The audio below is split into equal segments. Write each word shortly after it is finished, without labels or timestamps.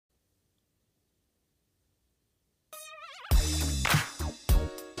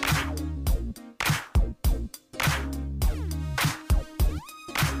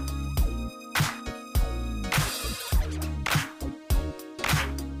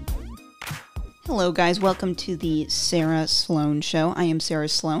Hello, guys. Welcome to the Sarah Sloan Show. I am Sarah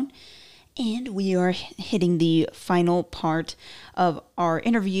Sloan, and we are hitting the final part of our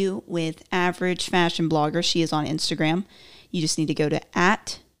interview with Average Fashion Blogger. She is on Instagram. You just need to go to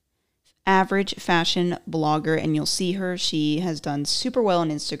 @Average Fashion Blogger, and you'll see her. She has done super well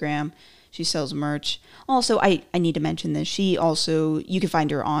on Instagram. She sells merch. Also, I need to mention this. You can find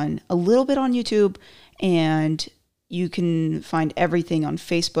her on a little bit on YouTube, and you can find everything on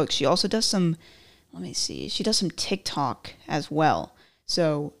Facebook. She also does she does some TikTok as well.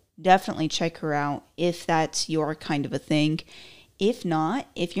 So definitely check her out if that's your kind of a thing. If not,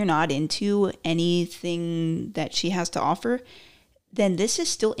 if you're not into anything that she has to offer, then this is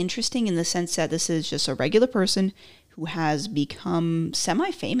still interesting in the sense that this is just a regular person who has become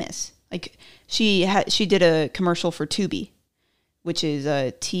semi-famous. Like she did a commercial for Tubi, which is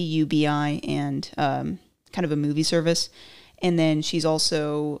a TUBI, and kind of a movie service. And then she's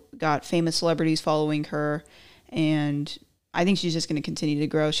also got famous celebrities following her, and I think she's just going to continue to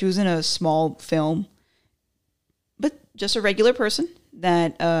grow. She was in a small film, but just a regular person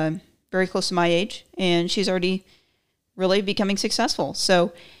that very close to my age, and she's already really becoming successful.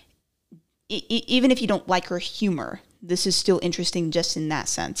 So even if you don't like her humor, this is still interesting just in that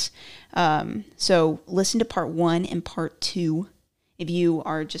sense. So listen to part 1 and part 2 if you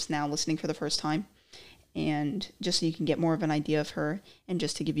are just now listening for the first time, and just so you can get more of an idea of her. And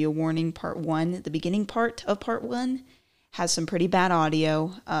just to give you a warning, part 1, the beginning part of part 1 has some pretty bad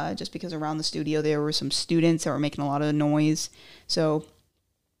audio, just because around the studio there were some students that were making a lot of noise. So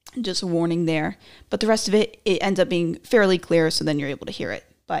just a warning there. But the rest of it ends up being fairly clear, so then you're able to hear it.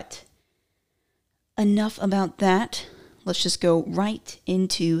 But enough about that. Let's just go right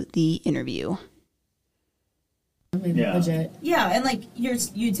into the interview. Legit. Yeah, and like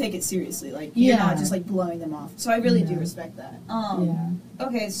you take it seriously, like you're not just like blowing them off. So I really do respect that.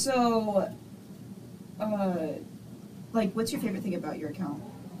 Okay, so like what's your favorite thing about your account?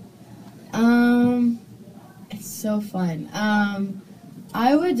 It's so fun.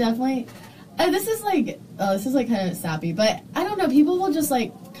 I would definitely this is like kind of sappy, but I don't know, people will just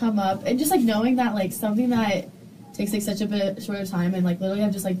like come up and just like knowing that like something that takes like such a bit short of time, and like literally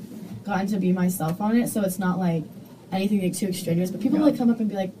I've just like gotten to be myself on it, so it's not like anything like too extraneous, but people like come up and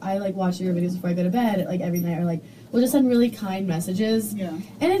be like, I like watch your videos before I go to bed like every night, or like we'll just send really kind messages. Yeah.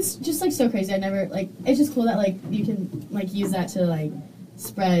 And it's just like so crazy. I never like, it's just cool that like you can like use that to like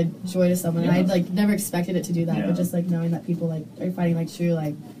spread joy to someone. And I like never expected it to do that, but just like knowing that people like are finding like true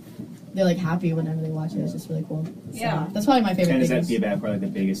like they're like happy whenever they watch it. It's just really cool. So, that's probably my favorite. And does that be about probably the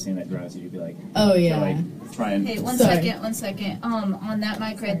biggest thing that drives you to be like, oh yeah, to, like try and. Hey, one second. On that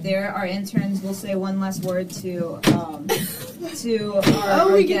mic right there, our interns will say one last word to our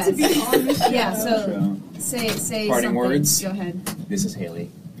we guests. get to be on the show. Yeah, so say parting something. words. Go ahead. This is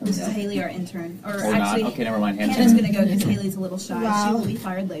Haley. This is Haley, our intern. Or actually, okay, never mind. Hannah's gonna go because Haley's a little shy. Wow. She will be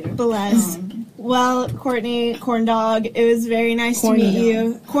fired later. Bless. Well, Courtney, Corn Dog, it was very nice to meet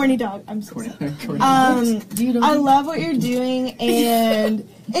you. Corny Dog, I'm so sorry. I love what you're doing, and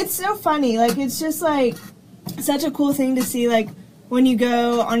it's so funny. Like, it's just like such a cool thing to see, like, when you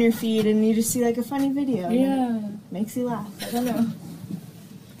go on your feed and you just see like a funny video. Yeah. Makes you laugh. I don't know.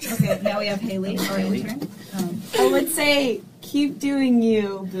 Okay, now we have Haley, our intern. I would say, keep doing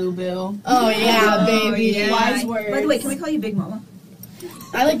you, Boo Boo. Oh yeah, baby. Yeah. Wise words. By the way, can we call you Big Mama?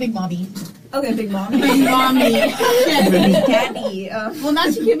 I like Big Mommy. Okay, Big Mommy. Big Mommy. Daddy. Well, now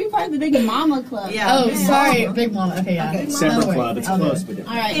she could be part of the Big Mama Club. Yeah. Oh, sorry, Big Mama. Okay, yeah. Okay. Separate club. It's close, but different.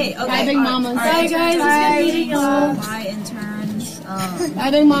 All right. Hey, okay. Bye, Big Mama. Bye, guys. It's good meeting y'all. Bye, interns.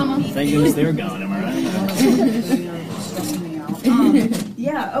 Bye, Big Mama. Thank goodness they're gone, am I right? Stressing me out.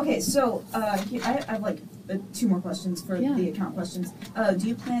 Yeah, okay, so I have like 2 more questions for the account questions. Do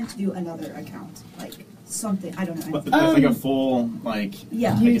you plan to do another account? Like something, I don't know. But like a full, like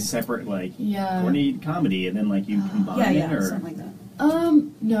a separate, like, Courtney comedy, and then like you combine it, or something like that.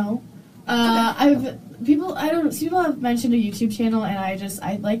 No. People have mentioned a YouTube channel, and I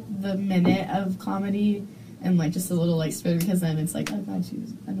like the minute of comedy and like just a little like spin, because then it's like, oh god,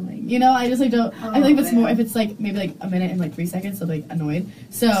 she's annoying. You know, I just like don't. I think if it's more, if it's like maybe like a minute and like 3 seconds, so like annoyed.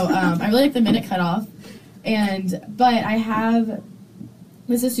 So I really like the minute cut off, but I have.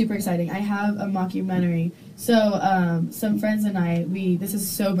 This is super exciting. I have a mockumentary. So some friends and I, this is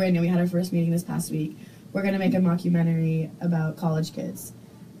so brand new. We had our first meeting this past week. We're gonna make a mockumentary about college kids.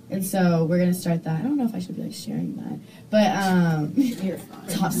 And so we're gonna start that. I don't know if I should be like sharing that, but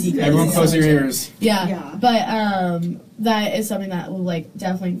top secret. Everyone, close your ears. Yeah. But that is something that will like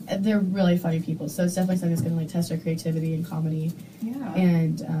definitely. They're really funny people, so it's definitely something that's gonna like test our creativity and comedy. Yeah.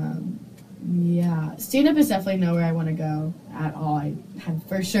 And stand up is definitely nowhere I want to go at all. I have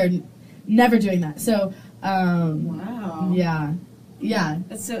for sure never doing that. So, wow. Yeah. Yeah.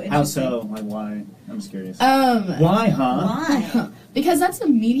 That's so interesting. How so? Like, why? I'm just curious. Why, huh? Why? Because that's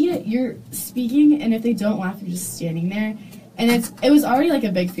immediate. You're speaking, and if they don't laugh, you're just standing there. And it was already like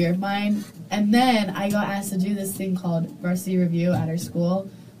a big fear of mine. And then I got asked to do this thing called Varsity Review at our school,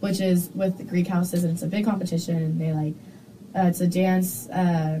 which is with the Greek houses, and it's a big competition. And they like, it's a dance.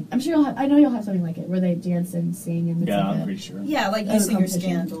 I'm sure I know you'll have something like it where they dance and sing. And yeah, I'm pretty sure. Yeah, like you sing your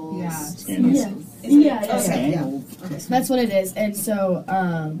scandals. Yeah. Scandals. Yeah. That's what it is. And so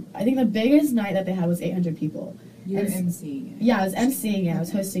I think the biggest night that they had was 800 people. You were emceeing it. Yeah, I was emceeing it. I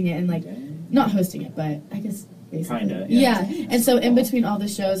was hosting it, and like, not hosting it, but I guess. Kinda, yeah. And so in between all the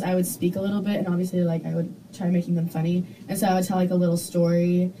shows, I would speak a little bit, and obviously, like, I would try making them funny. And so I would tell, like, a little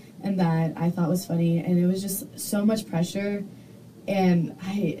story, and that I thought was funny, and it was just so much pressure, and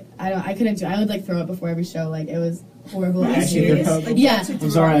I couldn't do it. I would, like, throw up before every show. Like, it was horrible. Are you serious? Like, yeah.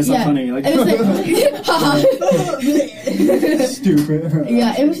 I'm sorry, that's not funny. Like, it was like, stupid.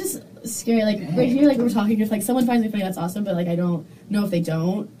 Yeah, it was just scary. Like, right here, like, we're talking, if, like, someone finds me funny, that's awesome, but, like, I don't know if they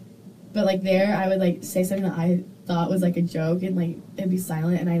don't. But, like, there, I would, like, say something that I thought was, like, a joke, and, like, it'd be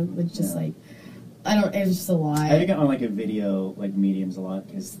silent, and I would just, like, it was just a lot. I think on, like, a video, like, mediums a lot,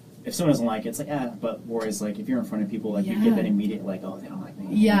 because if someone doesn't like it, it's like, but whereas, like, if you're in front of people, like, you get that immediate, like, oh, they don't like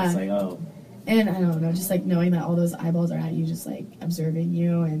me. Yeah. And it's like, oh. And, I don't know, just, like, knowing that all those eyeballs are at you, just, like, observing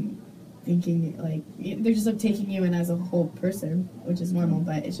you and thinking, like, they're just, like, taking you in as a whole person, which is normal,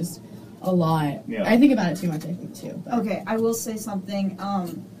 but it's just a lot. Yeah. I think about it too much, I think, too. But. Okay, I will say something.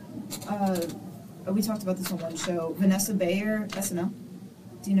 We talked about this on one show. Vanessa Bayer, SNL.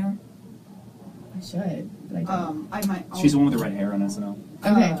 Do you know her? I should, but I don't. I might. She's the one with the red hair on SNL.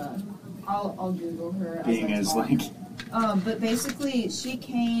 Okay. I'll Google her. Being as like. But basically, she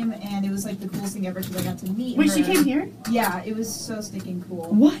came and it was like the coolest thing ever because I got to meet her. Wait, she came here? Yeah, it was so stinking cool.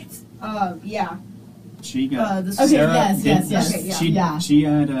 What? Yeah. She got okay, Sarah yes.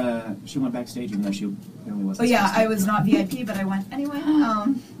 Okay, she went backstage even though she really wasn't. Oh yeah, I was not VIP, but I went anyway.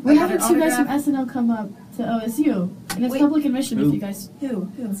 We're having two guys from SNL come up to OSU, and it's public admission. If you guys,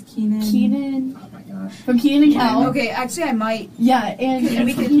 who? It's Keenan. Keenan. Oh my gosh. From Keenan and Kel. Okay, actually, I might. Yeah, and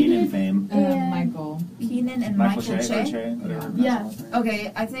we can Keenan fame. Michael. Keenan and Michael Che. Yeah.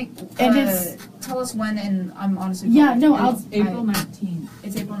 Okay, I think. And it's. Tell us when, and I'm honestly. Yeah, no, It's April 19th.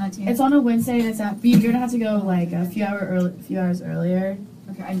 It's April 19th. It's on a Wednesday, and it's at. You're gonna have to go like a few hours earlier.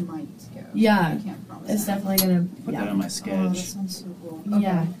 Okay, I might go. Yeah. I can't promise. It's definitely gonna. Put that on my Oh, that sketch. sounds so cool. Okay.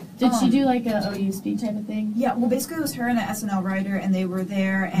 Yeah. Did she do like a OU speak type of thing? Yeah, well, basically it was her and an SNL writer, and they were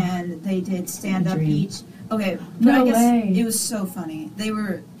there, and they did stand up each. Okay, but No I guess way. it was so funny. They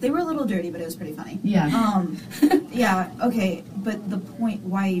were a little dirty, but it was pretty funny. Yeah. Yeah. Okay, but the point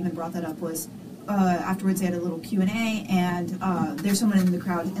why I even brought that up was afterwards they had a little Q&A, and there's someone in the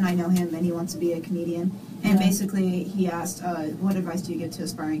crowd, and I know him, and he wants to be a comedian, and basically he asked, what advice do you give to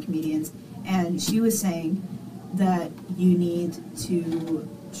aspiring comedians? And she was saying that you need to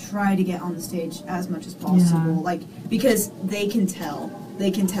try to get on the stage as much as possible, like, because they can tell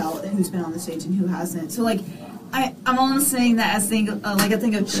who's been on the stage and who hasn't. So, like, I'm almost saying that as like a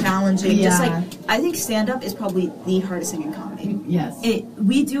thing of challenging. Yeah. Just like, I think stand-up is probably the hardest thing in comedy. Yes.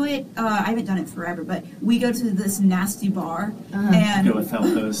 We do it, I haven't done it forever, but we go to this nasty bar, and... Go with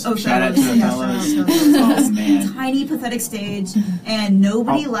Fellows. Oh, Shout out to the Fellows. Fellows. Oh, man. Tiny, pathetic stage, and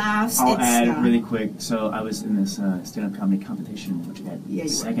nobody laughs. I'll add really quick. So I was in this stand-up comedy competition, which I got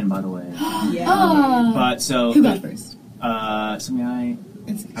second, by the way. Yeah. Oh. But so... Who got first? Some guy...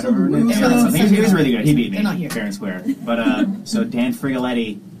 I So don't remember. He was really good. He beat me. They're not here. Fair and square. But so Dan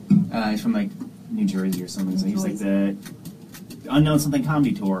Frigoletti, he's from like New Jersey or something. So he's like the Unknown Something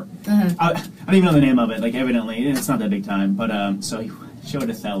Comedy Tour. I don't even know the name of it. Like evidently, it's not that big time. But so he showed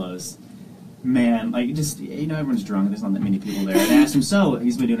Othello's. Man, like just everyone's drunk. There's not that many people there. And I asked him. So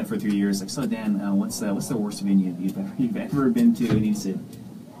he's been doing it for 3 years. Like, so Dan, what's the worst venue you've ever been to? And he said,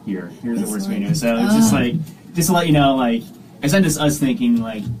 here's the worst venue. So it's just like to let you know, like. It's not just us thinking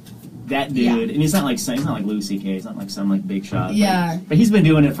like that dude, and he's not like Louis C.K. He's not like some like big shot. Yeah. But he's been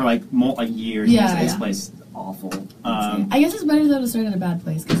doing it for like years. Yeah. This place is awful. I guess it's better though to start in a bad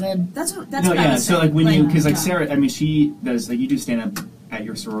place because then. That's no, what I yeah. was So saying. like because Sarah, I mean, she does like you do stand up at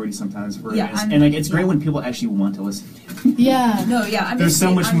your sorority sometimes for events, and like it's great when people actually want to listen. Yeah. No, yeah. There's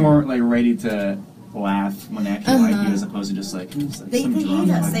so much more like ready to laugh when they actually like you as opposed to just like, they some hate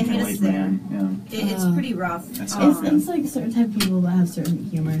drunk, us. like, They hate us white there. man. Yeah. It's pretty rough. It's like certain type of people that have certain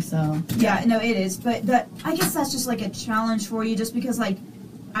humor, so. Yeah, no, it is. But I guess that's just like a challenge for you just because, like,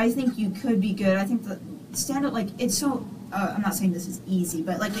 I think you could be good. I think the stand-up, like, it's so I'm not saying this is easy,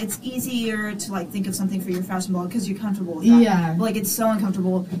 but like it's easier to like think of something for your fashion blog because you're comfortable with that. Yeah. But, like it's so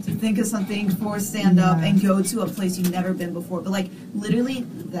uncomfortable to think of something for stand up and go to a place you've never been before. But like literally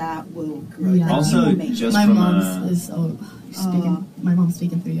that will grow. Yeah. Like, Also, you will make just My from mom's is so speaking. My mom's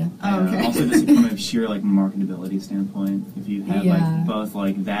speaking through you. Oh, okay. Also, just from a sheer like marketability standpoint, if you have Yeah. like both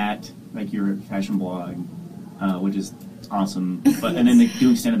like that, like your fashion blog, which is awesome, but and then like,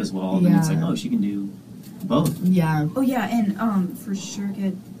 doing stand up as well, then it's like, Yeah. oh, she can do both. Yeah. Oh yeah, and for sure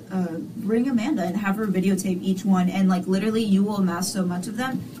get bring Amanda and have her videotape each one, and like literally you will amass so much of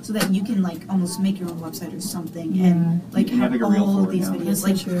them so that you can like almost make your own website or something and like You have, have like, a reel all for of it, these yeah. videos, That's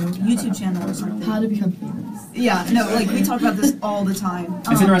like so true. YouTube channel or something. How to become famous. Yeah, no, like we talk about this all the time.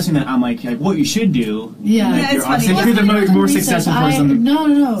 It's interesting that I'm like what you should do. Yeah. Like, Yeah, it's you're funny. obviously you're the more Research. successful I- person.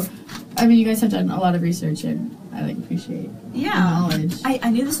 No. I mean, you guys have done a lot of research, and I like appreciate the Yeah, knowledge. I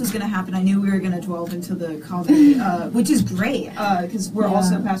knew this was gonna happen. I knew we were gonna delve into the comedy, which is great because we're all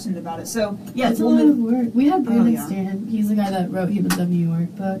so Yeah. passionate about it. So yeah, It's a we'll lot of move. work. We had Brandon yeah. Stan. He's the guy that wrote Humans of New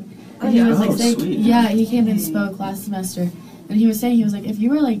York book. Oh, And he yeah. was like Oh, saying, sweet. yeah, he came and spoke last semester. And he was saying, he was like, if you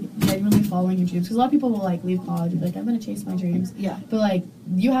were like genuinely following your dreams, because a lot of people will like leave college and be like, I'm gonna chase my dreams. Yeah. But like,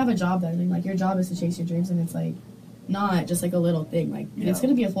 you have a job that, like, your job is to chase your dreams, and it's like, not just like a little thing. Like, Yeah. it's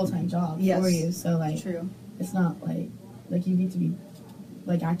gonna be a full-time job Yes. for you. So like, True. it's not like you need to be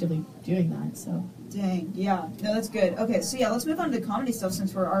like actively doing that. So. Dang, yeah. No, that's good. Okay, so yeah, let's move on to comedy stuff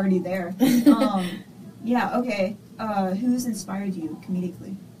since we're already there. Yeah, okay. Who's inspired you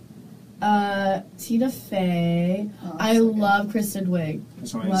comedically? Tina Fey. Oh, I so good. love Kristen Wiig.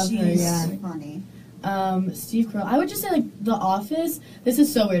 That's why Love her, She's yeah. funny. Steve Carell. I would just say like The Office. This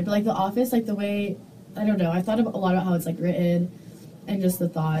is so weird, but like The Office, like the way, I don't know. I thought a lot about how it's like written, and just the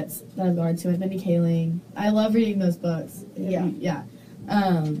thoughts that have gone into it. Mindy Kaling. I love reading those books. Yeah.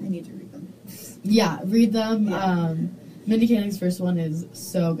 I need to read them. Yeah. Read them. Yeah. Mindy Kaling's first one is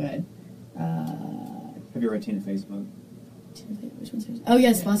so good. Have you read Tina Fey's book? Which one's hers? Oh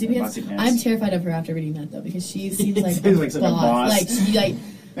yes, Bossy Pants. Bossy Pants. I'm terrified of her after reading that though, because she seems like Seems like such a boss. Like she like.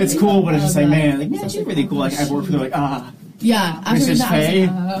 It's cool, but it's just like, Oh, man, God. like, she's really cool. Like, I've worked with her, like, Yeah, after Mrs. that, I was Faye?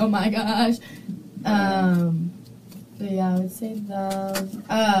 like, oh my gosh. But yeah, I would say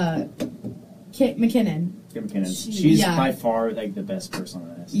Kate McKinnon. Kim McKinnon. She- She's yeah. by far, like, the best person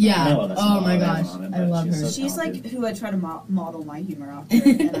on this. Yeah. I know that's Oh not my all gosh. on it, I but love she's her. so She's like talented. who I try to model my humor after,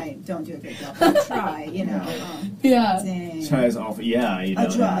 and I don't do a good job. I try, you know. Yeah. Dang. Tries awful. Yeah, you know. I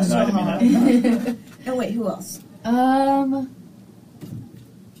try no, so I didn't mean that. hard. Oh wait, who else? I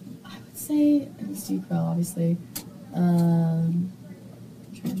would say Steve Carell, obviously. I'm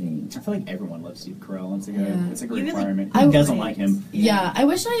trying to think. I feel like everyone loves Steve Carell. It's like a, Yeah. it's like a You really- requirement. I Who doesn't would- like him? Yeah, I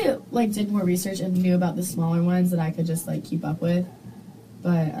wish I like did more research and knew about the smaller ones that I could just like keep up with.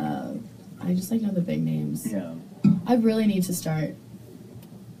 But I just like know the big names. Yeah. I really need to start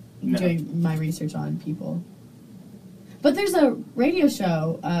No. doing my research on people. But there's a radio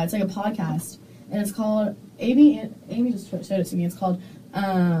show. It's like a podcast, and it's called Amy just showed it to me. It's called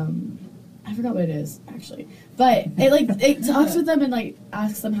I forgot what it is actually, but it talks with them and like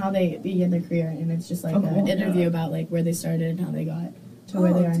asks them how they begin their career, and it's just like Oh, cool. an interview Yeah. about like where they started and how they got to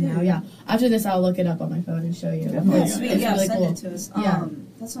where they are dude. now. Yeah. After this, I'll look it up on my phone and show you. Definitely. Oh, It's, sweet. it's Yeah, really send cool. it to us. Yeah.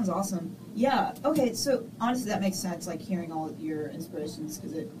 That sounds awesome. Yeah. Okay. So honestly, that makes sense. Like hearing all of your inspirations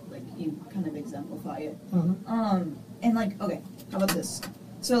because it, like, you kind of exemplify it. Uh-huh. And like, okay, how about this?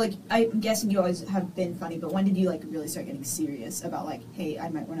 So like, I'm guessing you always have been funny, but when did you like really start getting serious about like, hey, I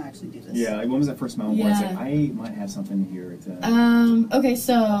might want to actually do this? Yeah, like, when was that first moment where it's Yeah. like, I might have something here to... Okay,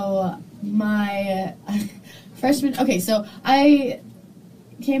 so my freshman. Okay, so I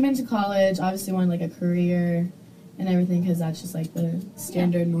came into college, obviously wanted like a career and everything because that's just like the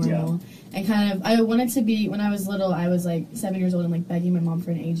standard normal. And kind of, I wanted to be, when I was little, I was like 7 years old and like begging my mom for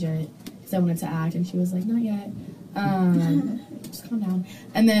an agent because I wanted to act, and she was like, not yet. Just calm down.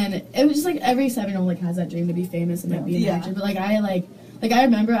 And then it was just like every 7-year-old like has that dream to be famous and like be an Yeah. actor. But like I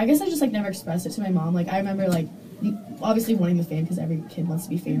remember, I guess I just like never expressed it to my mom. Like I remember like obviously wanting the fame because every kid wants to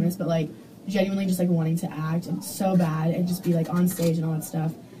be famous, but like genuinely just like wanting to act and so bad and just be like on stage and all that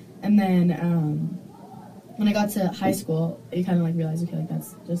stuff. And then when I got to high school, you kind of like realized, okay, like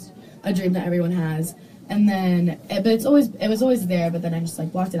that's just a dream that everyone has. And then, but it was always there. But then I just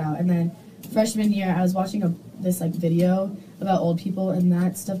like blocked it out. And then freshman year, I was watching this like video about old people, and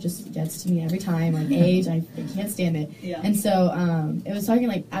that stuff just gets to me every time. Like age, I can't stand it. Yeah. And so it was talking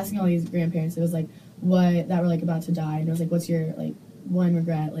like asking all these grandparents. It was like what that were like about to die, and it was like, what's your like one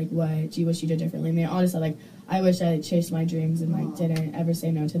regret? Like what do you wish you did differently? And they all just said like, I wish I chased my dreams and like didn't ever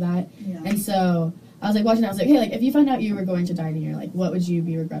say no to that. Yeah. And so I was like watching. I was like, hey, like if you found out you were going to die in a year, like what would you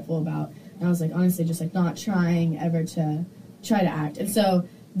be regretful about? And I was like, honestly, just like not trying ever to try to act. And so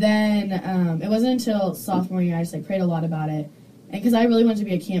then it wasn't until sophomore year I just like prayed a lot about it, and because I really wanted to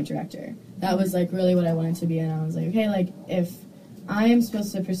be a camp director. That was like really what I wanted to be, and I was like, okay, like if I am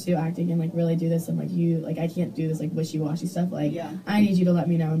supposed to pursue acting and like really do this, and like you, like I can't do this like wishy-washy stuff. Like I need you to let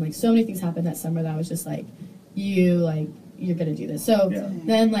me know. And like so many things happened that summer that I was just like, you're gonna do this. So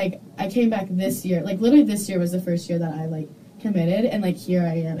then like I came back this year, like literally this year was the first year that I like committed, and like here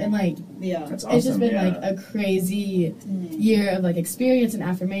I am, and like That's awesome. it's just been like a crazy year of like experience and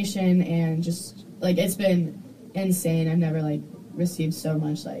affirmation, and just like it's been insane. I've never like received so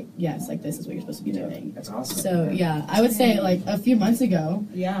much like, yes, like this is what you're supposed to be doing. That's awesome. So I would say like a few months ago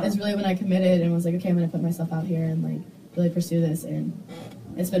is really when I committed and was like, okay, I'm gonna put myself out here and like really pursue this, and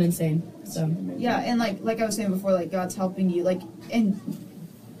it's been insane. So and like I was saying before, like God's helping you, like, and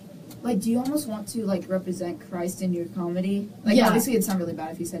like, do you almost want to like represent Christ in your comedy? Like, obviously it'd sound really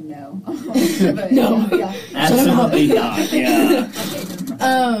bad if you said no. But, No. Absolutely not. Yeah.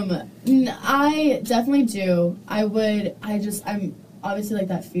 I definitely do. I'm obviously like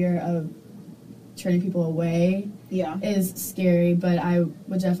that fear of turning people away is scary, but I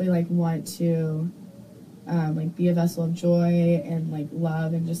would definitely like want to like be a vessel of joy and like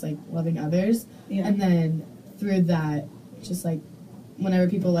love and just like loving others. And then through that, just like whenever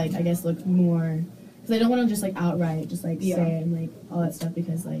people like I guess look more, because I don't want to just like outright just like say and like all that stuff,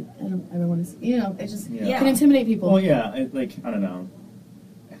 because like I don't ever want to, it just can intimidate people. Well, I don't know.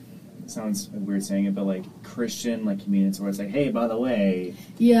 It sounds weird saying it, but like Christian like communities where it's like, hey, by the way,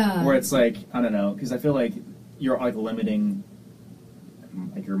 where it's like, I don't know, because I feel like you're like limiting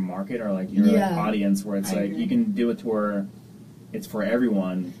like your market or like your like, audience, where it's like you can do a tour, it's for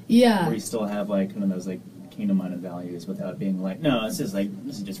everyone, where you still have like kind of those like kingdom-minded values without being like, no, this is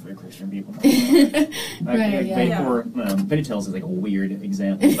just for Christian people. Betty Tales is like a weird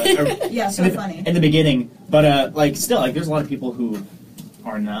example, but funny in the beginning, but like still like there's a lot of people who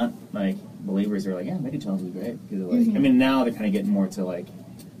are not like believers. They're like, yeah, Betty Tales is great, because like I mean now they're kind of getting more to like,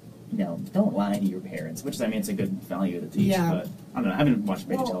 don't lie to your parents, which is, I mean, it's a good value to teach, but I don't know, I haven't watched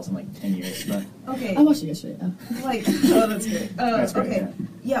Betty Tales in like 10 years, but I watched it yesterday. Like, oh, that's great. That's great, okay.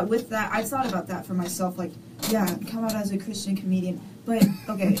 With that, I thought about that for myself, like, come out as a Christian comedian, but,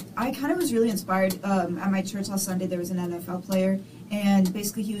 okay, I kind of was really inspired, at my church last Sunday, there was an NFL player, and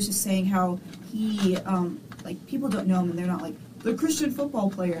basically he was just saying how he, like, people don't know him, and they're not like, the Christian football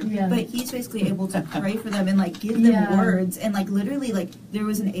player, but he's basically able to pray for them and like give them words, and like literally like there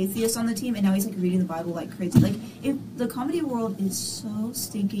was an atheist on the team, and now he's like reading the Bible like crazy. Like the comedy world is so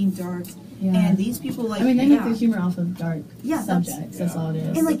stinking dark, and these people like they make the humor off of dark subjects. That's all it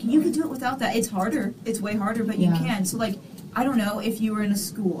is. And like you could do it without that. It's harder. It's way harder, but you can. So like I don't know, if you were in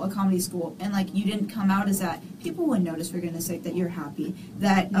a comedy school, and like you didn't come out as that, people would notice, for goodness sake, that you're happy,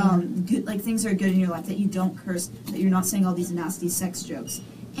 that good, like things are good in your life, that you don't curse, that you're not saying all these nasty sex jokes,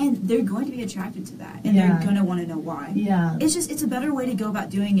 and they're going to be attracted to that, and they're going to want to know why. It's a better way to go about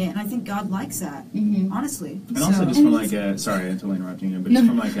doing it, and I think God likes that, honestly. And also just from like a, sorry, I'm totally interrupting you, but just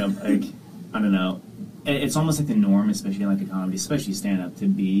from like a, like, I don't know, it's almost like the norm, especially in like a comedy, especially stand-up, to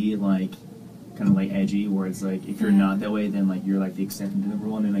be like kind of like edgy, where it's like if you're not that way, then like you're like the exception to the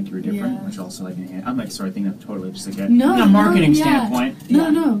rule, and then like you're different, which also like I'm like sorry, thinking of totally just like a marketing standpoint.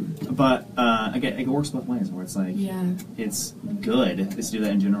 But again, it works both ways, where it's like it's good to do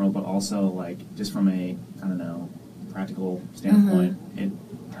that in general, but also like just from a I don't know practical standpoint, it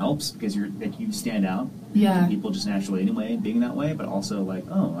helps because you're like you stand out. People just naturally anyway being that way, but also like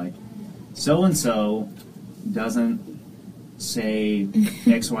so and so doesn't say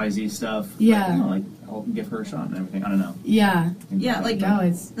XYZ stuff. Like I'll give her a shot and everything. I don't know.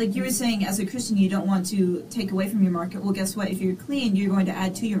 Like you were saying, as a Christian, you don't want to take away from your market. Well, guess what? If you're clean, you're going to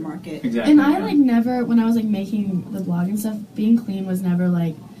add to your market. Exactly. And I like never, when I was like making the blog and stuff, being clean was never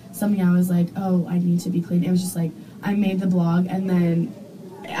like something I was like, oh, I need to be clean. It was just like I made the blog, and then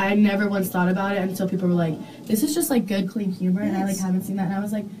I never once thought about it until people were like, this is just like good, clean humor, and I like haven't seen that, and I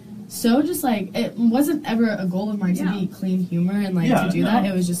was like. So just like it wasn't ever a goal of mine to be clean humor and like to do that.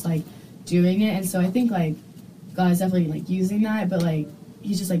 It was just like doing it, and so I think like God is definitely like using that, but like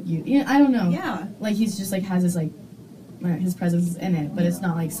he's just like I don't know. Like he's just like has this like his presence is in it, but it's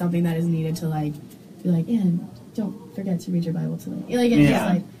not like something that is needed to like be like don't forget to read your Bible tonight. Like it's just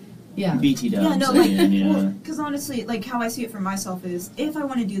like BT dubs. Because honestly, like how I see it for myself is if I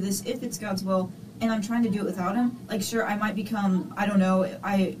want to do this, if it's God's will, and I'm trying to do it without him, like sure, I might become, I don't know,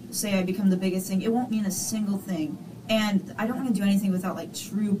 I become the biggest thing, it won't mean a single thing. And I don't want to do anything without like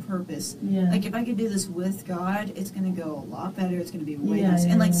true purpose. Like if I could do this with God, it's going to go a lot better, it's going to be way nicer.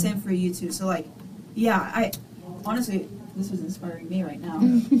 And like same for you too. So like, I honestly, this was inspiring me right now.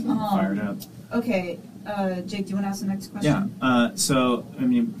 Fired up. Okay, Jake, do you want to ask the next question? Yeah. So I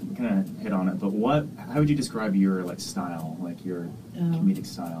mean, kind of hit on it, but how would you describe your like style, like your comedic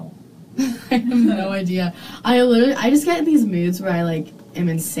style? I have no idea. I just get in these moods where I like am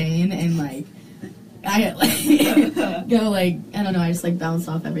insane and like I like go like I don't know. I just like bounce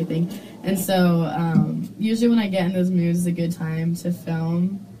off everything, and so usually when I get in those moods, it's a good time to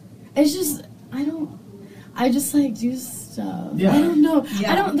film. It's just I just like do stuff. Yeah. I don't know.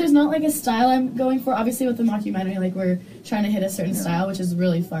 Yeah. There's not like a style I'm going for. Obviously with the mockumentary, like we're trying to hit a certain style, which is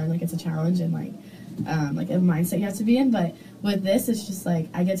really fun. Like it's a challenge and like a mindset you have to be in. But with this, it's just like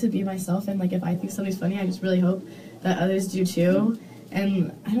I get to be myself, and like if I think somebody's funny, I just really hope that others do too.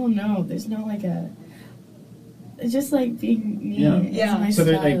 And I don't know. There's no like it's just like being me. Yeah. My So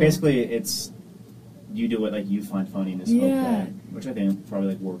style. like basically, it's you do what like you find funny and just hope that, which I think probably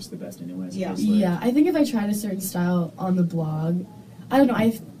like works the best anyways. Yeah. Because, like, Yeah, I think if I tried a certain style on the blog, I don't know,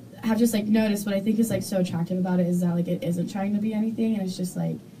 I have just like noticed what I think is like so attractive about it is that like it isn't trying to be anything and it's just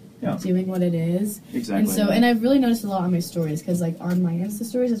like Yeah. doing what it is. Exactly. And so, and I've really noticed a lot on my stories because like on my Insta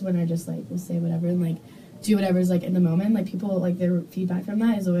stories is when I just like will say whatever and like do whatever's like in the moment. Like people, like their feedback from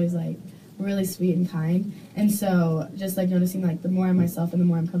that is always like really sweet and kind. And so just like noticing like the more I'm myself and the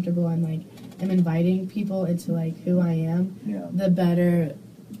more I'm comfortable and like I'm inviting people into like who I am, Yeah. the better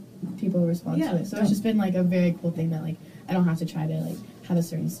people respond Yeah, to it. So it's just been like a very cool thing that like I don't have to try to like have a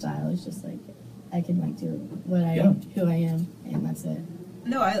certain style. It's just like I can like do what I who I am, and that's it.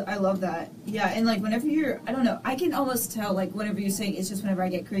 No, I love that. Yeah, and like whenever I don't know, I can almost tell like whenever you're saying it's just whenever I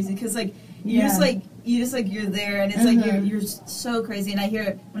get crazy because like you're just like you're there and it's like you're so crazy and I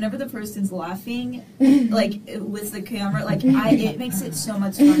hear whenever the person's laughing like with the camera like it makes it so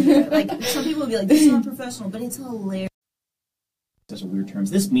much funnier. Like some people will be like this is unprofessional, but it's hilarious. Such a weird terms.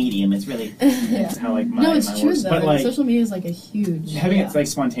 This medium is really it's how like my No, it's my true works. though. But like Social media is like a huge. having it like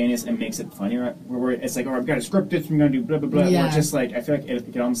spontaneous and makes it funnier. Where it's like, oh, I've got to script this. I'm gonna do blah blah blah. Yeah. Where it's just like I feel like it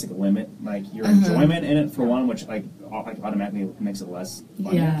can almost like limit like your enjoyment in it for one, which like automatically makes it less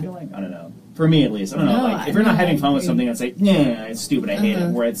funny. Yeah. I feel like I don't know. For me at least, I don't know. No, Like if you're not I having fun with agree. something, it's like yeah, it's stupid. I hate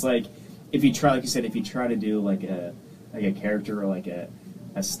it. Where it's like if you try, like you said, if you try to do like a character or like a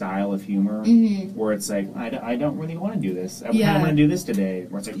style of humor where it's like I don't really want to do this. I kind of want to do this today.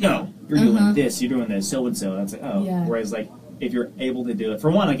 Where it's like no, you're doing this, you're doing this, so and so. That's like oh. Yeah. Whereas like if you're able to do it,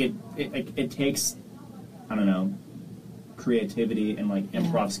 for one, like it takes I don't know creativity and like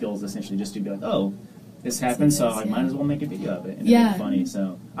improv skills essentially just to be like oh this happened, so I might as well make a video of it and make it funny.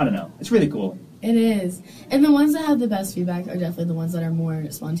 So I don't know, it's really cool. It is. And the ones that have the best feedback are definitely the ones that are more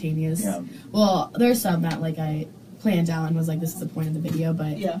spontaneous. Yeah. Well, there's some that like I planned out and was like this is the point of the video,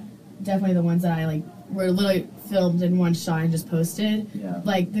 but definitely the ones that I like were literally filmed in one shot and just posted. Yeah.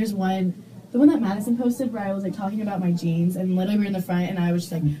 Like there's the one that Madison posted where I was like talking about my jeans and literally we were in the front and I was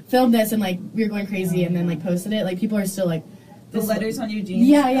just like filmed this and like we were going crazy and then like posted it. Like people are still like The letters on your jeans.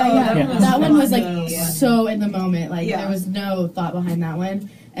 Yeah. That one was like funny. so in the moment. Like there was no thought behind that one.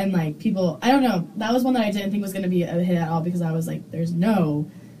 And like people, I don't know. That was one that I didn't think was going to be a hit at all because I was like, there's no,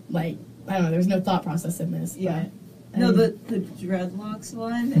 like, I don't know. There's no thought process in this. Yeah. But, No, the dreadlocks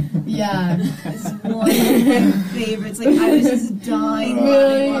one yeah. is one of my favorites. Like I was just dying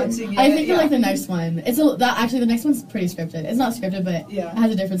Really? watching it. I think I like the next one. Actually the next one's pretty scripted. It's not scripted, but it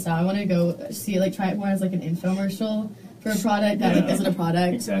has a different style. I want to go see it, like try it more as like an infomercial for a product that like isn't a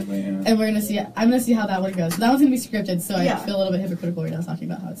product. Exactly. Yeah. And I'm gonna see how that one goes. So that one's gonna be scripted, so I feel a little bit hypocritical right now talking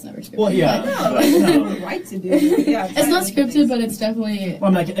about how it's never scripted. Well, yeah. But No, you have the right to do it. Yeah, it's not scripted, but it's definitely.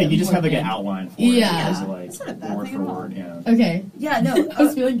 Well, I mean, like you just have like an outline for it. Yeah. As like It's not a bad word thing for at all. word. Yeah. Okay. Yeah, no. I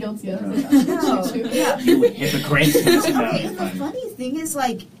was feeling guilty. I was like, No, yeah. You hypocrite. Okay, and the funny thing is,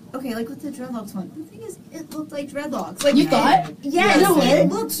 like, okay, like with the dreadlocks one, the thing is, it looked like dreadlocks. Like You thought? Yes, No way. it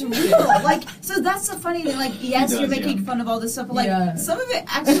looks real. Like, so that's the funny thing. Like, yes, It you're does, making yeah. fun of all this stuff, but like, Yeah. some of it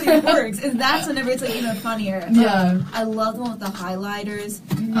actually works, and that's whenever it's like even funnier. Yeah. I love the one with the highlighters,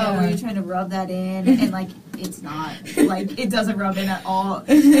 Yeah. where you're trying to rub that in, and like, it's not like it doesn't rub in at all.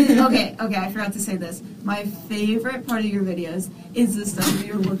 Okay, I forgot to say this. My favorite part of your videos is the stuff where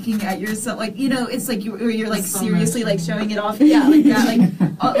you're looking at yourself, like it's like you're like seriously like showing it off. Yeah, like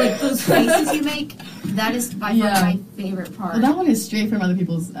that, like those faces you make. That is by far my favorite part. Well, that one is straight from other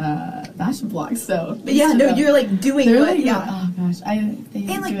people's fashion blogs, so. But yeah, no, you're like doing They're what? like, Yeah. oh gosh, And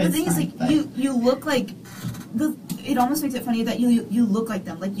like the thing is, like you look like it almost makes it funny that you look like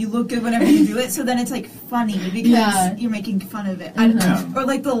them. Like you look good whenever you do it, so then it's like funny because you're making fun of it. I don't know. Or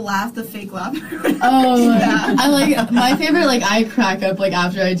like the fake laugh. Oh, Yeah. I like my favorite. Like I crack up like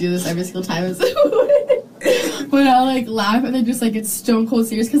after I do this every single time. Is when I like laugh and then just like it's stone cold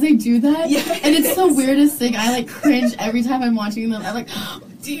serious because they do that, and it's the weirdest thing. I like cringe every time I'm watching them. I'm like,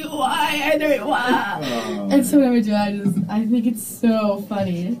 do you why? I don't why. And so whenever I do, I think it's so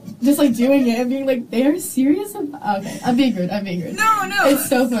funny, just like doing it and being like, they are serious. Okay, I'm being rude. No, it's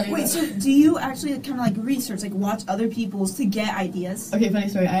so funny. Wait, so do you actually kind of like research, like watch other people's to get ideas? Okay, funny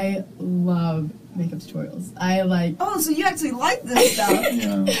story. I love makeup tutorials. I like. Oh, so you actually like this stuff?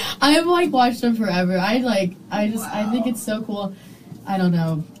 Yeah. I've like watched them forever. I think it's so cool. I don't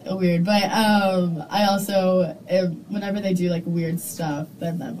know, weird, but I also whenever they do like weird stuff,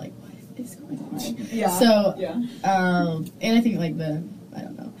 then I'm like, what is going on? Yeah. So yeah. And I think like I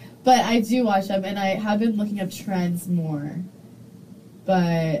don't know, but I do watch them, and I have been looking up trends more,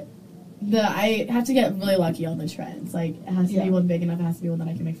 but I have to get really lucky on the trends. Like it has to be one big enough. It has to be one that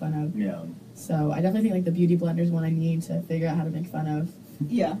I can make fun of. Yeah. So I definitely think like the beauty blender is one I need to figure out how to make fun of.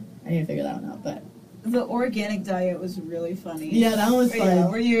 Yeah. I need to figure that one out, but. The organic diet was really funny. Yeah, that one was fun. Yeah,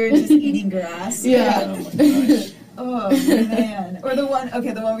 where you're just eating grass. Yeah. Oh my gosh. Oh man. Or the one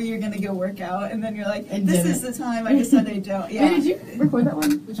where you're gonna go work out and then you're like, And this didn't. is the time I decided I don't. Yeah. Wait, did you record that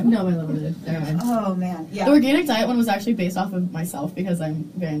one? No, my little did. Never mind. Oh man. Yeah. The organic diet one was actually based off of myself because I'm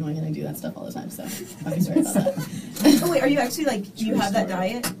very annoying and I do that stuff all the time. So funny story about that. Oh wait, are you actually like? Do you True have that story.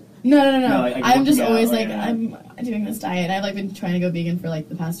 diet? No. like, I'm just working always out, like like, I'm doing this diet. I've like been trying to go vegan for like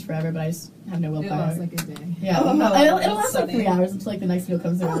the past forever, but I just have no It willpower. lasts like a day. Yeah, Oh, it'll that's last like 3 funny. hours until like the next meal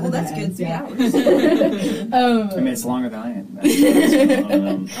comes around. Oh, well, and that's then good. it 3 ends, hours. I mean, it's longer than I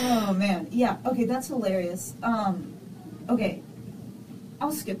am. Oh man. Yeah. Okay, that's hilarious. Okay.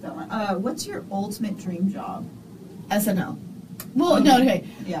 I'll skip that one. What's your ultimate dream job? SNL. Well, no, okay.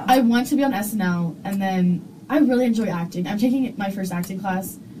 Yeah. I want to be on SNL, and then I really enjoy acting. I'm taking my first acting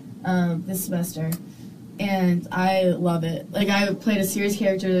class this semester, and I love it. Like, I played a serious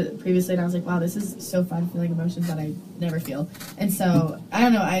character previously, and I was like, wow, this is so fun, feeling emotions that I never feel. And so, I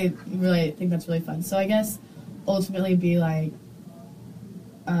don't know, I really think that's really fun. So I guess, ultimately be like,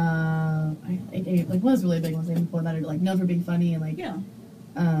 like one of those really big ones, like people that are like known for being funny and like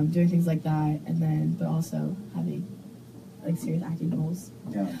doing things like that, and then, but also having like serious acting roles.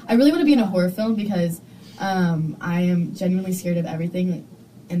 Yeah. I really want to be in a horror film because I am genuinely scared of everything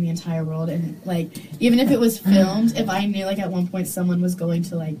in the entire world, and like even if it was filmed, if I knew like at one point someone was going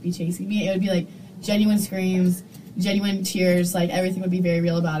to like be chasing me, it would be like genuine screams, genuine tears, like everything would be very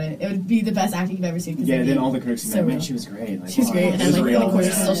real about it. It would be the best acting you've ever seen. Yeah, then all the critics so would be like, man, real. she was great. Like, She was wow, great, and this I'm is like in real. the corner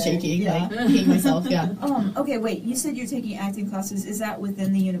Yeah. still shaking, Yeah. like hating myself. Yeah. Okay, wait. You said you're taking acting classes. Is that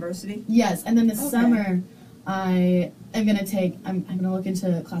within the university? Yes, and then this Okay. summer, I am gonna take. I'm gonna look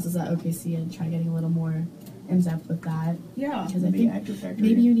into classes at OKC and try getting a little more in depth with that Yeah. because I The think Actor Factory.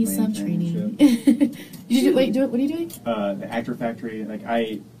 maybe you need my some internship. training. Did you what are you doing? The Actor Factory, like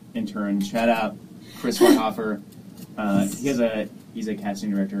I interned. Shout out Chris Weihoffer. He's a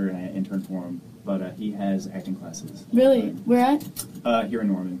casting director, and I interned for him. But he has acting classes. Really? Where at? Here in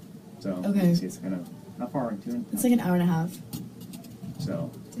Norman. So Okay. it's kind of not far to it. It's like an hour and a half.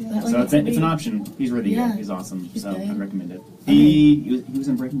 So That, so like, it's an option. He's really Yeah. good. He's awesome. He's So good. I'd recommend it. Okay. He was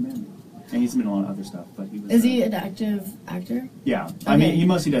in Breaking Bad, and he's been in a lot of other stuff. But he was. Is he an active actor? Yeah, I Okay. mean, he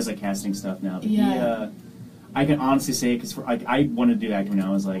mostly does like casting stuff now. But Yeah. I can honestly say because I wanted to do acting when I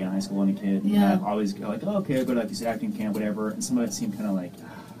was like in high school and a kid. And Yeah. I've always go like, oh, okay, I'll go to like this acting camp, whatever. And some of it seemed kind of like,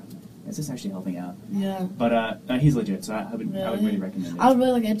 is this actually helping out? Yeah. But he's legit, so I would Really? really recommend it. I would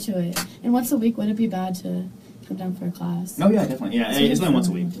really look into it. And once a week, would it be bad to come down for a class? Oh yeah, definitely. Yeah, So it's it's only once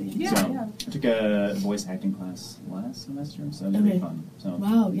a fun. week. Yeah, so yeah. I took a voice acting class last semester, so it was Okay. really fun. So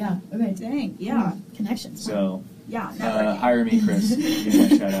Wow. Yeah. Okay. Dang. Yeah. Connections. so Yeah. Networking. hire me, Chris. Give me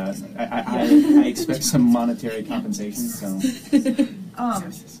a shout out. I expect some monetary compensation. So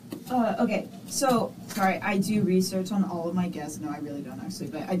Okay. So sorry, I do research on all of my guests. No, I really don't actually,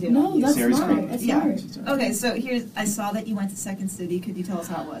 but I did. No, on you. that's Sarah's smart. great. That's Yeah. smart. Okay, so I saw that you went to Second City. Could you tell us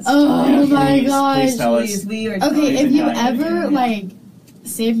how it was? Oh Yeah, my please gosh. tell us. Please, we are. Okay, We've if been you dying to ever hear. like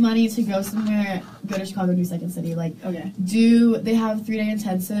save money to go somewhere, go to Chicago, do Second City. Like, Okay. they have 3-day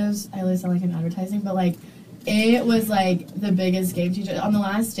intensives. I really sound like I'm advertising, but like, it was like the biggest game changer. On the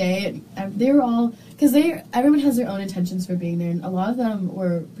last day, they were all because everyone has their own intentions for being there, and a lot of them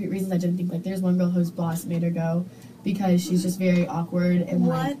were reasons I didn't think. Like, there's one girl whose boss made her go because she's just very awkward and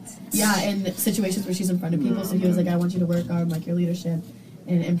like in situations where she's in front of people. So he was like, I want you to work on like your leadership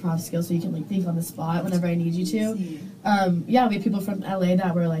and improv skills so you can like think on the spot whenever I need you to. We had people from LA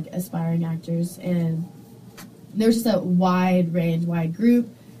that were like aspiring actors, and there was just a wide group,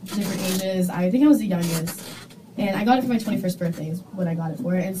 different ages. I think I was the youngest, And I got it for my 21st birthday is what I got it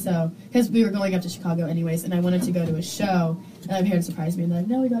for. And so, because we were going up to Chicago anyways, and I wanted to go to a show, and my parents surprised me and they're like,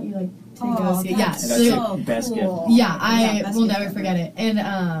 no, we got you like to go see it. Yeah, that's And that's so the best cool. gift. yeah, I best will gift never ever. forget it.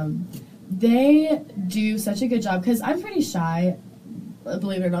 And they do such a good job because I'm pretty shy,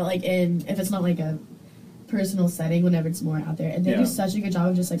 believe it or not. Like if it's not like a personal setting, whenever it's more out there, and they Yeah. do such a good job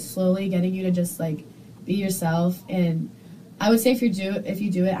of just like slowly getting you to just like be yourself. And I would say if you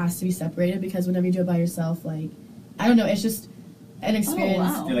do it has to be separated, because whenever you do it by yourself, like I don't know, it's just an experience.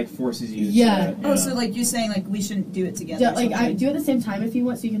 wow. It like forces you. Yeah. To, Oh, so like you're saying like we shouldn't do it together? Yeah, or like I something? do it at the same time if you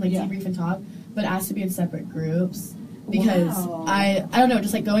want, so you can like Yeah. debrief and talk, but it has to be in separate groups because Wow. I don't know,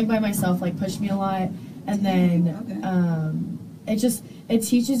 just like going by myself like pushed me a lot, and then Okay. it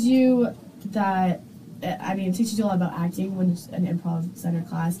teaches you that it teaches you a lot about acting when it's an improv center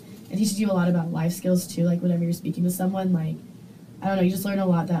class. It teaches you a lot about life skills too, like whenever you're speaking to someone, like I don't know, you just learn a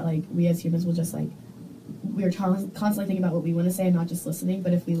lot that like we as humans will just like we're constantly thinking about what we want to say and not just listening.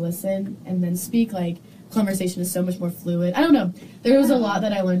 But if we listen and then speak, like conversation is so much more fluid. I don't know. There was a lot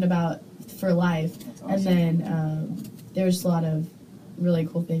that I learned about for life, That's awesome. and then there was just a lot of really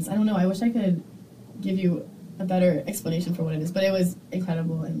cool things. I don't know. I wish I could give you a better explanation for what it is, but it was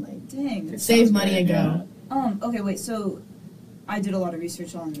incredible and like Dang. It save sounds money great, and go. yeah. Okay, wait. So, I did a lot of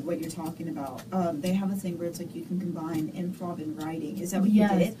research on what you're talking about. They have a thing where it's like you can combine improv and writing. Is that what you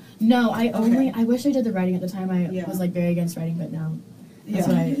Yes. did? No, I only. Okay. I wish I did the writing at the time. I Yeah. was like very against writing, but now that's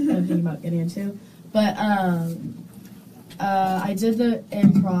Yeah. what I'm thinking about getting into. But I did the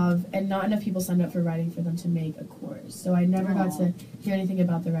improv, and not enough people signed up for writing for them to make a course. So I never got to hear anything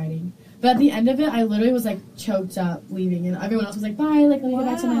about the writing. But at the end of it, I literally was like choked up leaving, and everyone else was like, "Bye, like let me go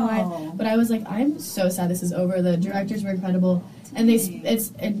back to my life." Wow. But I was like, "I'm so sad this is over." The directors were incredible, and it's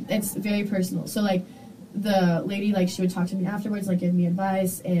very personal. So like, the lady like she would talk to me afterwards, like give me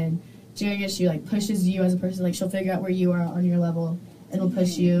advice, and during it she like pushes you as a person. Like she'll figure out where you are on your level, and will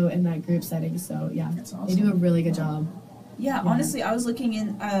push you in that group setting. So yeah, That's they do a awesome. really good job. Yeah, Yeah. honestly, I was looking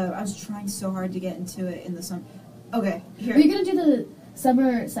in. I was trying so hard to get into it in the summer. Okay, here. Are you gonna do the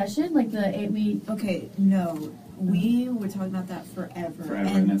summer session, like the 8-week? Okay, no, we were talking about that forever. Forever,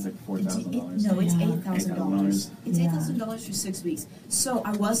 and that's like $4,000. No, it's Yeah. $8,000. It's Yeah. $8,000 for 6 weeks. So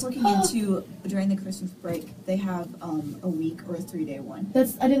I was looking into during the Christmas break. They have a week or a 3-day one.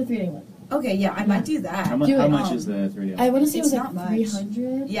 I did the 3-day one. Okay, yeah, I might do that. How, Do how it. much is the 3-day? I want to say it was It's like not much.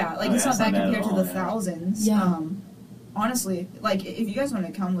 300. Yeah, like Oh, it's yeah, not that's bad not bad compared at to all, the yeah. thousands. Yeah. Honestly, like if you guys want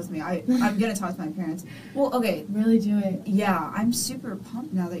to come with me, I'm gonna talk to my parents. Well, okay, Really do it. yeah, I'm super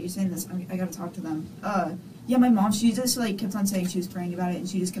pumped now that you're saying this. I gotta talk to them. Yeah, my mom, she just like kept on saying she was praying about it, and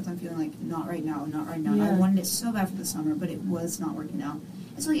she just kept on feeling like not right now, not right now. I Yeah. wanted it so bad for the summer, but it was not working out.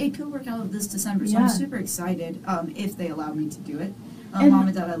 And so like it could work out this December, so Yeah. I'm super excited. If they allow me to do it. And- Mom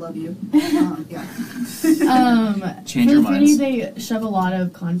and Dad, I love you. Yeah. Change for your the 3 days, minds. they shove a lot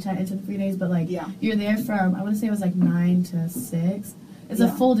of content into the 3 days, but like Yeah. you're there from I want to say it was like 9 to 6. It's a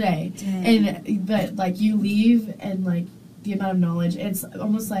Yeah. full day, Dang. and but like you leave and like the amount of knowledge, it's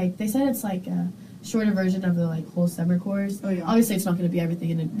almost like they said it's like a shorter version of the like whole summer course. Oh, yeah. Obviously, it's not going to be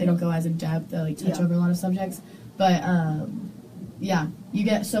everything, and they don't go as in depth. They like touch Yeah. over a lot of subjects, but yeah, you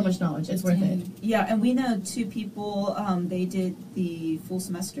get so much knowledge. It's worth it. Yeah, and we know 2 people. They did the full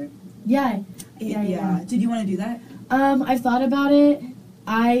semester. Yeah. Yeah. Did you want to do that? I've thought about it.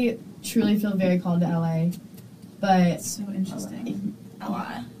 I truly feel very called to LA, but It's so interesting.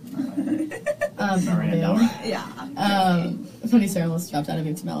 Sorry, no. no. Yeah. Funny story, I almost dropped out of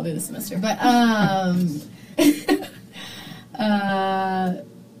moved to Malibu this semester, but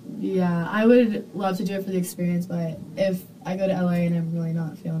yeah, I would love to do it for the experience, but if I go to LA and I'm really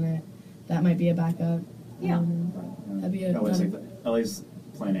not feeling it, that might be a backup. Yeah. That'd be a LA's, like, LA's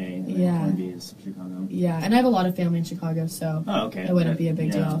plan A, and then Yeah. plan B is Chicago. yeah, and I have a lot of family in Chicago, so Oh, okay. it wouldn't be a big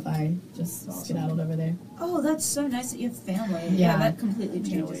Yeah. deal if I just Awesome. skedaddled over there. Oh, that's so nice that you have family. Yeah. That completely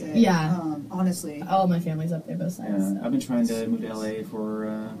changes it. Yeah. Honestly. All my family's up there, both sides. Yeah, so. I've been trying to move to LA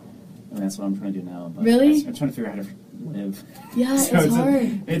for, that's what I'm trying to do now. But Really? I'm trying to figure out how to live. Yeah, So it's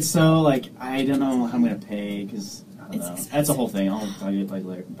hard. It's so, like, I don't know how I'm going to pay, because, I don't It's know. expensive. That's a whole thing. I'll tell you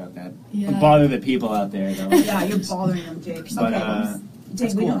later about that. Yeah. Bother the people out there, though. Yeah, you're bothering them, Jake. But, Okay. that's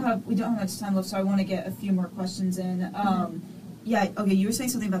Jake, we cool. don't have much time left, so I want to get a few more questions in. Yeah, okay, you were saying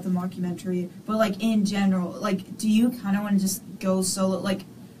something about the mockumentary, but like in general, like, do you kind of want to just go solo? Like,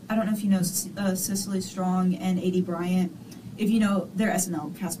 I don't know if you know Cicely Strong and A.D. Bryant. If you know, they're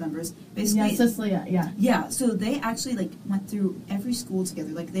SNL cast members. Basically, Yeah, Cicely, yeah. yeah, so they actually like went through every school together.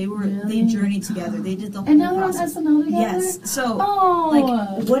 Like they Really? they journeyed together. They did the whole And now they're on process. SNL together? Yes. So Oh.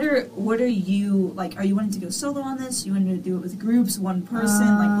 like what are you like, are you wanting to go solo on this? You wanting to do it with groups, one person?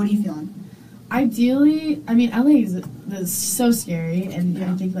 Like what are you feeling? Ideally, I mean, LA is so scary, and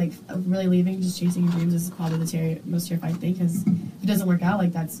I think like really leaving, just chasing your dreams is probably the most terrifying thing, because if it doesn't work out,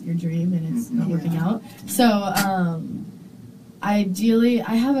 like that's your dream and it's not working out. So, ideally,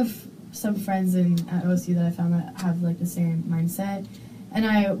 I have some friends at OSU that I found that have like the same mindset, and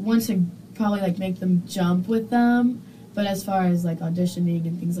I want to probably like make them jump with them. But as far as like auditioning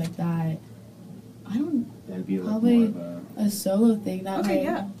and things like that, I don't. That'd be Probably more of a solo thing. That Okay,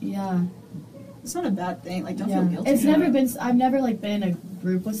 way, yeah. It's not a bad thing. Like, don't feel guilty. It's never been. I've never like been in a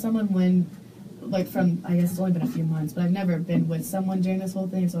group with someone when, like, from I guess it's only been a few months, but I've never been with someone during this whole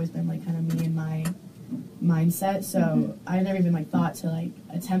thing. It's always been like kind of me and my mindset. So I never even like thought to like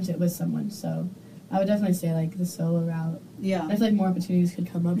attempt it with someone. So I would definitely say like the solo route. Yeah. I feel like more opportunities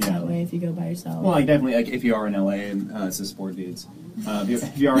could come up that way if you go by yourself. well, like definitely, like if you are in LA and it's a sport dudes.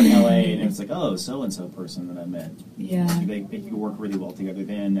 If you are in LA and it's like, oh, so and so person that I met. Yeah. They could work really well together.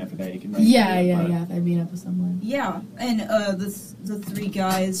 Then after that, you can. Like, Yeah. If I meet up with someone. Yeah, and the three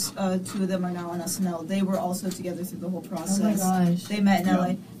guys, 2 of them are now on SNL. They were also together through the whole process. Oh my gosh. They met in Yeah.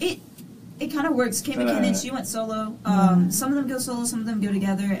 LA. It kind of works. Kate But, McKinnon, she went solo. Some of them go solo, some of them go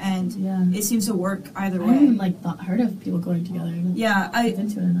together, and Yeah. it seems to work either I haven't even way. like heard of people going together. I haven't Yeah, looked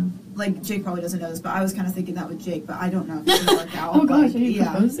into it enough. like Jake probably doesn't know this, but I was kind of thinking that with Jake, but I don't know if it's gonna work out. Oh gosh, Like, are you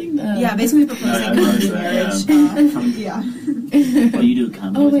yeah. proposing? Yeah, basically proposing Yeah, for yeah, marriage. yeah. Yeah. Well, you do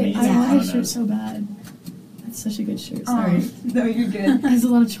come Oh with wait, me. I so want don't a know. shirt so bad. That's such a good shirt. Sorry. No, you're good. There's a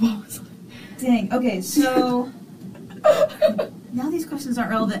lot of chihuahuas. Dang. Okay, so now these questions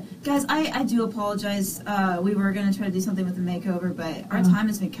aren't relevant, guys. I do apologize. We were gonna try to do something with the makeover, but our time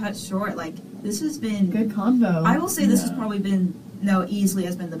has been cut short. Like this has been. Good combo. I will say this has Yeah. probably been easily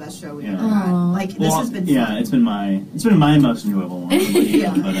has been the best show we've Yeah. ever had. Aw. Like this Well, has been. yeah, fun. it's been my most enjoyable one.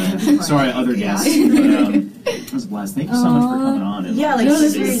 Yeah. But sorry, other Yeah. guests. But, it was a blast. Thank you so much for coming on. And, Yeah, like, No,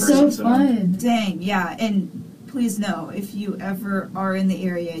 this It's was a so fun. Dang. Yeah, and please know if you ever are in the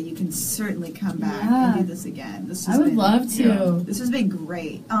area, you can certainly come back Yeah. and do this again. This I has would been, love to. Yeah. This has been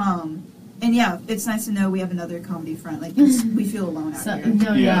great. And yeah, it's nice to know we have another comedy front. Like we feel alone out So, here.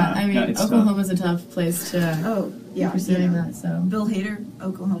 no, Yeah, I mean, yeah, it's Oklahoma's a tough place to Oh be yeah, pursuing yeah. that. So Bill Hader,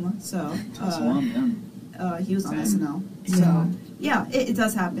 Oklahoma. So he was on Same. SNL. Yeah. So yeah, it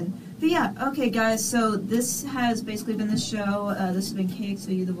does happen. But yeah, okay, guys. So this has basically been the show. This has been Cake.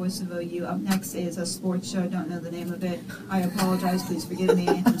 So you, the voice of OU. Up next is a sports show. Don't know the name of it. I apologize. Please forgive me.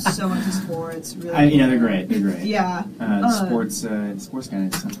 I'm so into sports. Really. they're great. They're great. Yeah. Sports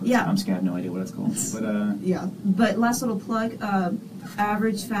guys. Yeah. I'm scared. No idea what it's called. But Yeah. But last little plug.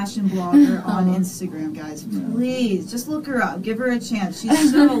 Average fashion blogger on Instagram, guys. Please just look her up. Give her a chance.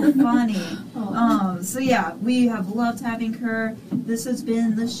 She's so funny. So yeah, we have loved having her. This has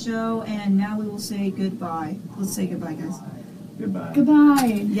been the show, and now we will say goodbye. Let's say goodbye, guys. goodbye.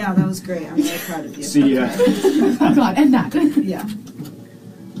 goodbye. Yeah, that was great. I'm really proud of you. See ya. Oh God, and that. Yeah.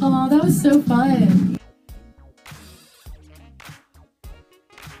 Oh, that was so fun.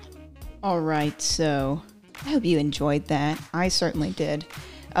 All right, so I hope you enjoyed that. I certainly did.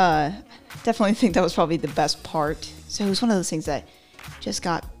 Definitely think that was probably the best part. So it was one of those things that just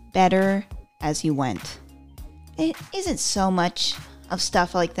got better as you went. It isn't so much of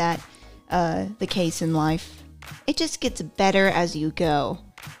stuff like that the case in life. It just gets better as you go.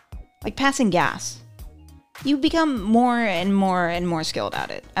 Like passing gas. You become more and more and more skilled at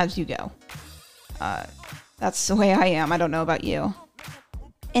it as you go. That's the way I am. I don't know about you.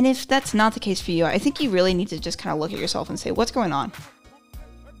 And if that's not the case for you, I think you really need to just kind of look at yourself and say, what's going on?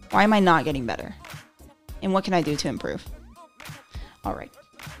 Why am I not getting better? And what can I do to improve? All right.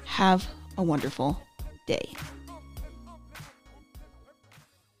 Have a wonderful day.